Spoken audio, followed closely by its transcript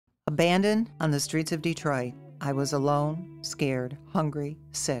Abandoned on the streets of Detroit, I was alone, scared, hungry,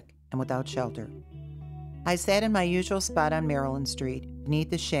 sick, and without shelter. I sat in my usual spot on Maryland Street beneath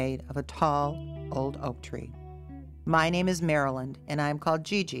the shade of a tall, old oak tree. My name is Maryland, and I am called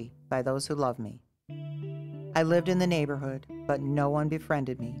Gigi by those who love me. I lived in the neighborhood, but no one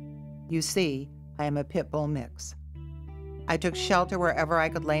befriended me. You see, I am a pit bull mix. I took shelter wherever I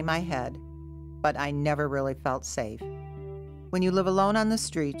could lay my head, but I never really felt safe. When you live alone on the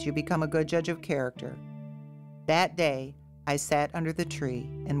streets, you become a good judge of character. That day, I sat under the tree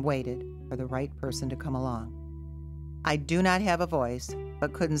and waited for the right person to come along. I do not have a voice,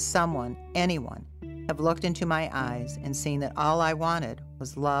 but couldn't someone, anyone, have looked into my eyes and seen that all I wanted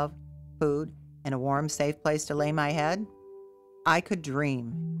was love, food, and a warm, safe place to lay my head? I could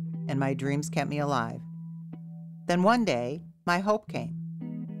dream, and my dreams kept me alive. Then one day, my hope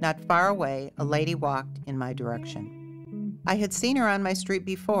came. Not far away, a lady walked in my direction. I had seen her on my street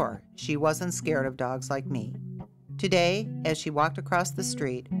before. She wasn't scared of dogs like me. Today, as she walked across the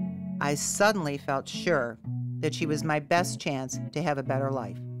street, I suddenly felt sure that she was my best chance to have a better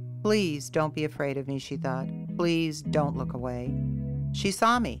life. Please don't be afraid of me, she thought. Please don't look away. She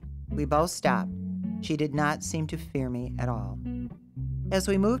saw me. We both stopped. She did not seem to fear me at all. As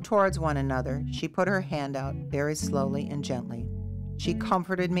we moved towards one another, she put her hand out very slowly and gently. She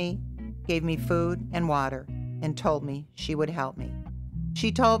comforted me, gave me food and water, and told me she would help me.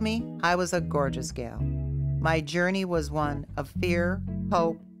 She told me I was a gorgeous gal. My journey was one of fear,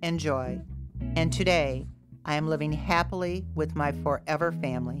 hope, and joy, and today I am living happily with my forever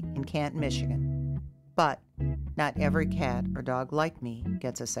family in Canton, Michigan. But not every cat or dog like me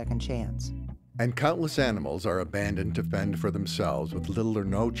gets a second chance. And countless animals are abandoned to fend for themselves with little or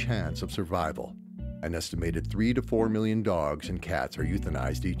no chance of survival. An estimated 3 to 4 million dogs and cats are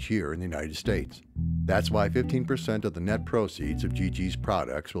euthanized each year in the United States. That's why 15% of the net proceeds of Gigi's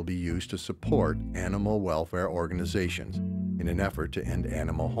products will be used to support animal welfare organizations in an effort to end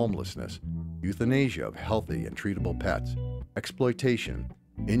animal homelessness, euthanasia of healthy and treatable pets, exploitation,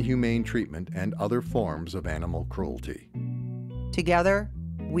 inhumane treatment, and other forms of animal cruelty. Together,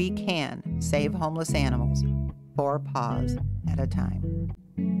 we can save homeless animals 4 paws at a time.